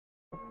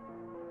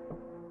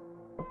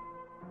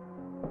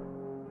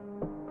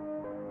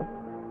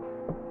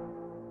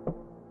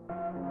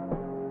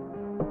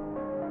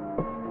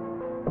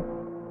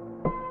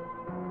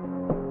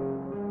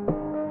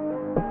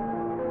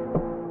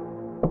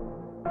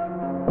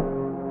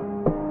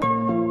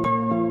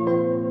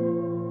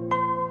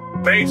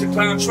Major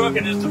Clout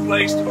trucking is the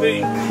place to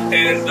be.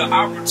 And the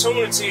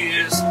opportunity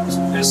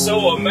is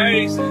so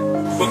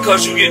amazing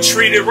because you get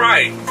treated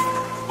right.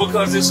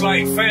 Because it's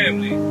like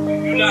family.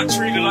 You're not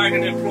treated like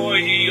an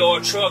employee or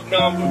a truck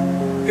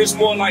number. It's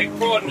more like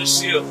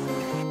partnership.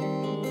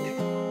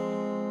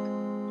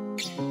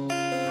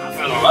 I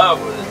fell in love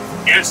with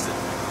it instant.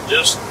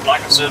 Just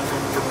like I said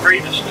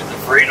previously, the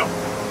freedom,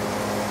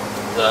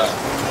 the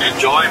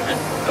enjoyment,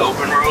 the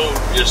open road,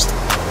 just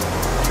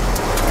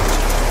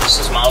this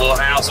is my little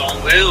house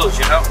on wheels,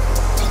 you know.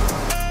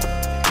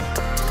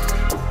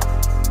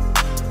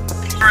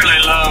 What I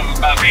really love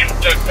about being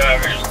a truck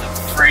driver is the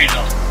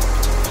freedom.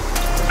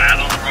 Out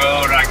on the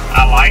road,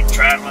 I like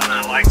traveling,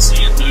 I like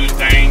seeing new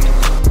things.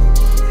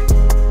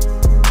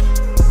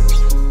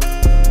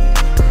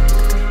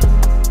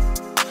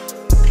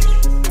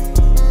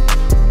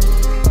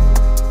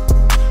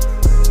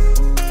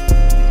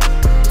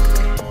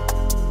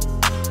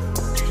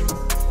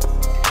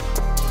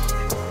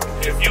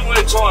 If you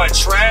enjoy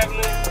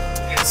traveling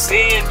and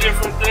seeing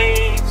different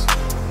things,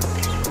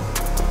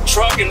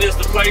 trucking is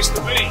the place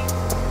to be.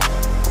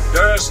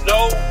 There's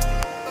no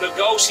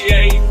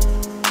negotiating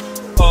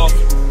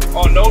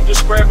or no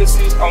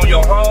discrepancies on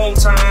your home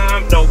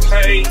time, no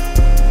pay,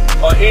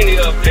 or any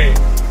of that.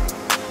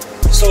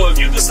 So if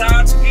you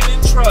decide to get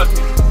in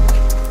trucking,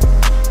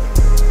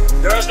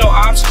 there's no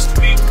options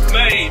to be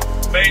made.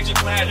 Major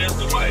Clout is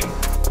the way.